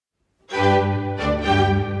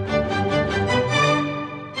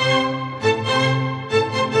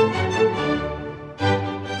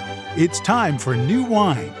It's time for New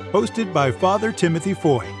Wine, hosted by Father Timothy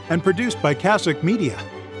Foy and produced by Cassock Media.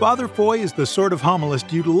 Father Foy is the sort of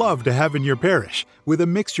homilist you'd love to have in your parish. With a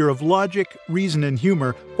mixture of logic, reason, and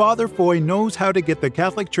humor, Father Foy knows how to get the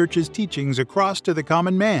Catholic Church's teachings across to the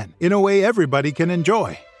common man in a way everybody can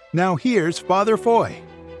enjoy. Now here's Father Foy.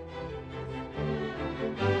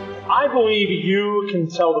 I believe you can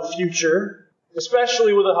tell the future,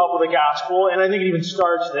 especially with the help of the gospel, and I think it even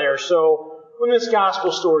starts there. So when this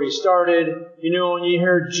gospel story started, when you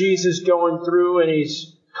hear Jesus going through and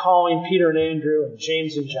he's calling Peter and Andrew and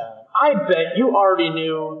James and John, I bet you already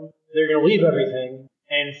knew they're going to leave everything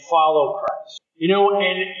and follow Christ.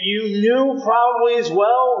 And you knew probably as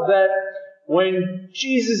well that when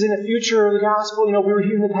Jesus in the future of the gospel, we were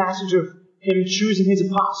hearing the passage of him choosing his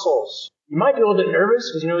apostles. You might be a little bit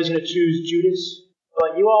nervous because he's going to choose Judas,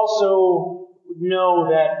 but you also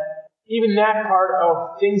know that even that part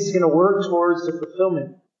of things is going to work towards the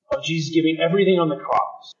fulfillment of Jesus giving everything on the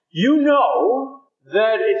cross. You know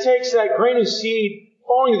that it takes that grain of seed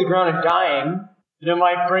falling to the ground and dying that it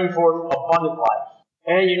might bring forth abundant life.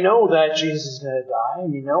 And you know that Jesus is going to die,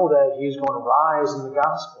 and you know that he is going to rise in the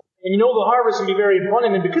gospel. And you know the harvest will be very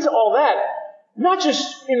abundant, and because of all that, not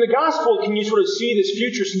just in the gospel can you sort of see this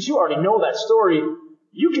future, since you already know that story,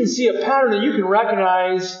 you can see a pattern that you can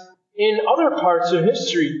recognize in other parts of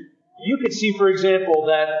history. You could see, for example,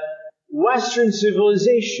 that Western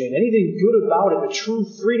civilization, anything good about it, the true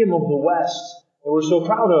freedom of the West that we're so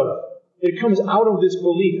proud of, it comes out of this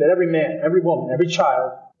belief that every man, every woman, every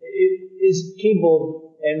child is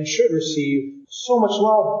capable and should receive so much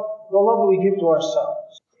love, the love that we give to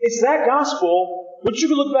ourselves. It's that gospel which you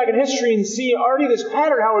can look back in history and see already this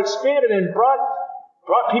pattern, how it expanded and brought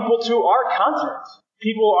people to our continent.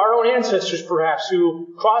 People, our own ancestors perhaps,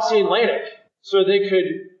 who crossed the Atlantic so they could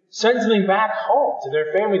send something back home to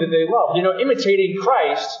their family that they love. Imitating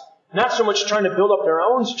Christ, not so much trying to build up their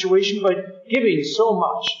own situation, but giving so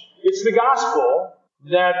much. It's the gospel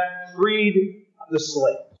that freed the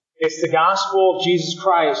slave. It's the gospel of Jesus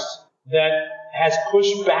Christ that has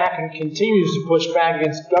pushed back and continues to push back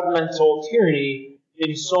against governmental tyranny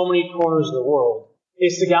in so many corners of the world.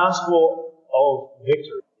 It's the gospel of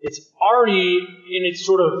victory. It's already in its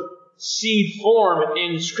sort of seed form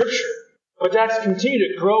in Scripture, but that's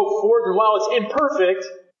continued to grow forth. And while it's imperfect,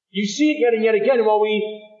 you see it yet again. And while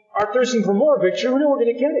we are thirsting for more victory, we know we're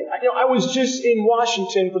going to get it. I was just in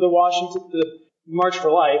Washington for the March for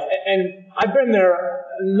Life, and I've been there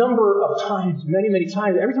a number of times, many, many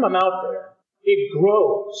times. Every time I'm out there, it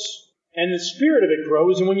grows. And the spirit of it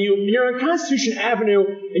grows. And when you're on Constitution Avenue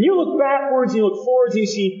and you look backwards and you look forwards and you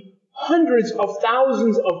see hundreds of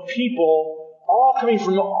thousands of people all coming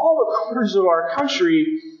from all the corners of our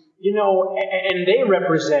country, and they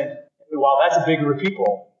represent, wow, that's a big group of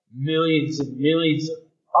people, millions and millions of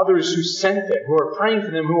others who sent them, who are praying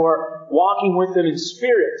for them, who are walking with them in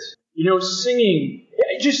spirit, singing.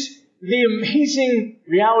 Just the amazing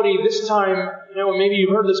reality this time, maybe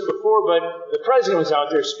you've heard this before, but the president was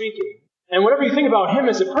out there speaking. And whatever you think about him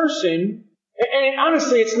as a person, and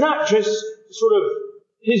honestly, it's not just sort of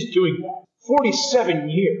his doing that. 47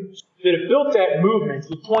 years that have built that movement to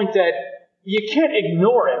the point that you can't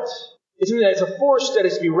ignore it. It's a force that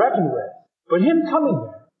is to be reckoned with. But him coming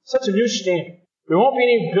there sets a new standard. There won't be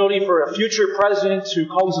any ability for a future president who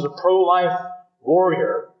calls himself a pro-life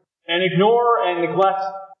warrior and ignore and neglect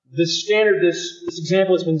the standard, this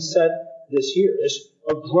example has been set this year. There's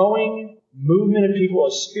a growing movement of people,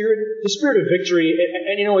 the spirit of victory,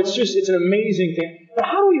 and it's an amazing thing. But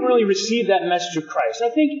how do we really receive that message of Christ? I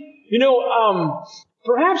think,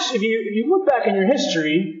 perhaps if you look back in your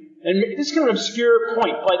history, and this is kind of an obscure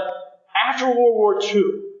point, but after World War II,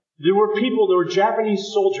 there were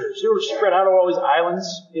Japanese soldiers. They were spread out on all these islands,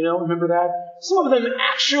 remember that? Some of them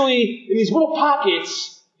actually, in these little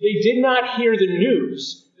pockets, they did not hear the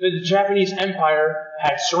news that the Japanese Empire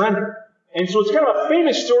had surrendered. And so it's kind of a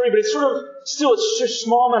famous story, but it's it's just a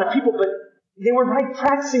small amount of people, but they were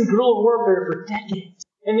practicing guerrilla warfare for decades.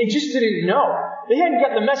 And they just didn't know. They hadn't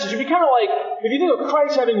gotten the message. It'd be kind of like, if you think of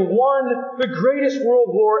Christ having won the greatest world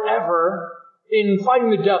war ever in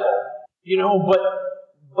fighting the devil,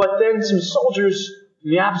 but then some soldiers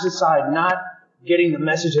on the opposite side not getting the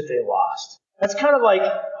message that they lost. That's kind of like,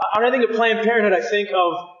 when I think of Planned Parenthood, I think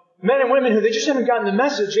of men and women who they just haven't gotten the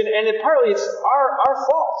message, and partly it's our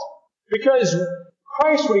fault. Because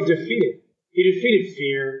Christ, what he defeated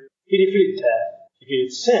fear, he defeated death, he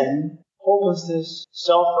defeated sin, hopelessness,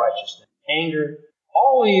 self-righteousness, anger,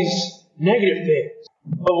 all these negative things.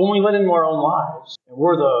 But when we let into our own lives, and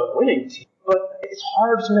we're the winning team, but it's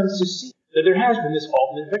hard sometimes to see that there has been this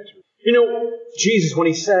ultimate victory. You know, Jesus, when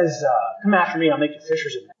he says, come after me, I'll make you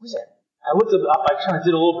fishers of men. What is that? I looked it up, I kind of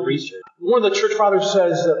did a little bit of research. One of the church fathers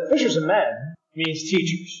says that fishers of men means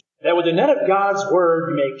teachers. That with the net of God's word,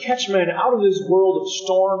 you may catch men out of this world of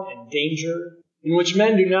storm and danger, in which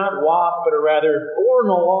men do not walk, but are rather borne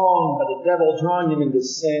along by the devil, drawing them into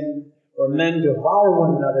sin, where men devour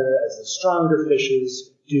one another as the stronger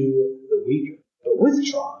fishes do the weaker. But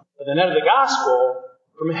withdrawn by the net of the gospel,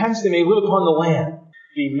 from hence they may live upon the land,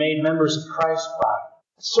 being made members of Christ's body.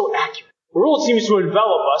 It's so accurate. The world seems to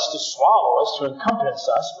envelop us, to swallow us, to encompass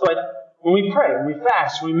us, but when we pray, when we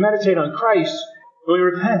fast, when we meditate on Christ, when we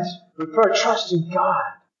repent, when we put our trust in God,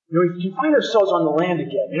 we can find ourselves on the land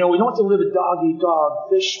again. We don't have to live a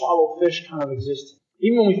dog-eat-dog, fish-swallow-fish kind of existence.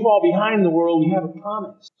 Even when we fall behind the world, we have a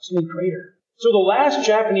promise, something greater. So the last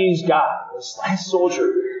Japanese guy, this last soldier,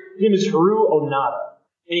 his name is Hiroo Onoda.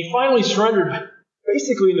 And he finally surrendered.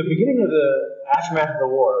 Basically, in the beginning of the aftermath of the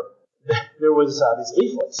war, there was these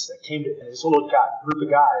leaflets that came to this little group of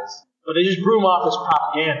guys. But they just blew him off as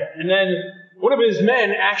propaganda. And then one of his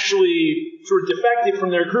men actually sort of defected from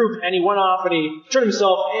their group, and he went off and he turned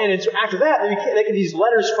himself in. And so after that, they get these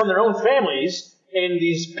letters from their own families and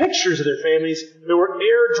these pictures of their families that were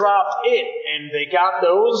airdropped in. And they got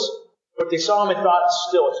those, but they saw him and thought,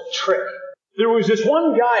 still, it's a trick. There was this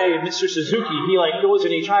one guy, Mr. Suzuki, he goes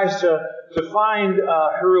and he tries to find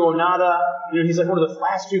Hiroo Onoda. He's like one of the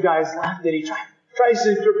last few guys left that he tries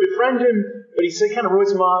to befriend him, but he kind of wrote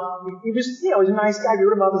him off. He was, he was a nice guy. He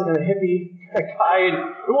wrote him off as a kind of hippie guy, and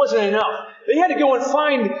it wasn't enough. They had to go and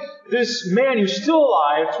find this man who's still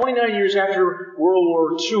alive, 29 years after World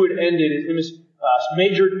War II had ended. His name is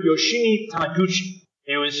Major Yoshimi Taniguchi.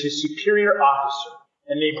 He was his superior officer.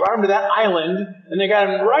 And they brought him to that island, and they got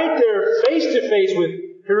him right there face-to-face with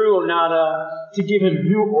Hiroo Onoda to give him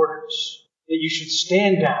new orders. That you should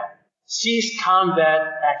stand down, cease combat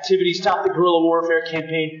activity, stop the guerrilla warfare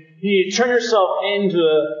campaign. You need to turn yourself into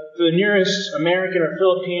the nearest American or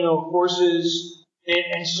Filipino forces.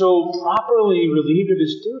 And so properly relieved of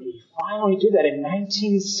his duty, he finally did that in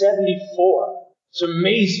 1974. It's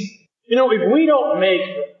amazing. If we don't make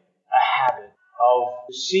a habit of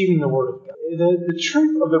receiving the Word of God, the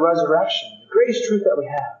truth of the resurrection, the greatest truth that we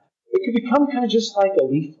have, it could become kind of just like a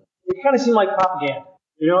leaflet. It could kind of seem like propaganda.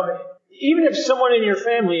 Even if someone in your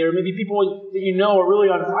family or maybe people that you know are really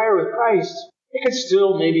on fire with Christ, it could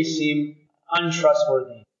still maybe seem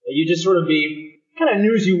untrustworthy. That you just sort of be kind of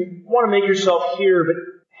news you want to make yourself hear, but it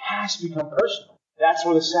has to become personal. That's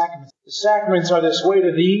where the sacraments are this way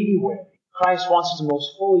to the way. Christ wants us to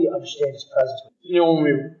most fully understand His presence. When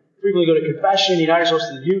we frequently go to confession, unite ourselves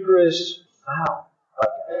to the Eucharist, wow.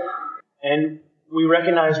 And we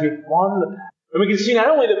recognize we've won the battle. And we can see not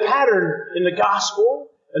only the pattern in the gospel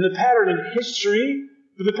and the pattern in history,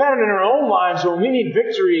 but the pattern in our own lives. When we need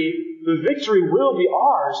victory, the victory will be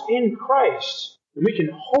ours in Christ. And we can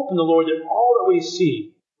hope in the Lord that all that we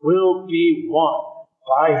see will be won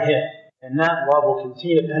by Him. And that love will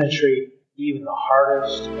continue to penetrate even the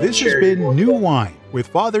hardest. This has been New Wine with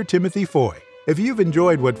Father Timothy Foy. If you've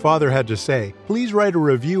enjoyed what Father had to say, please write a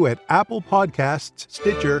review at Apple Podcasts,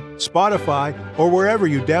 Stitcher, Spotify, or wherever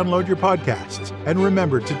you download your podcasts. And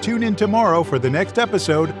remember to tune in tomorrow for the next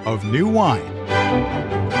episode of New Wine.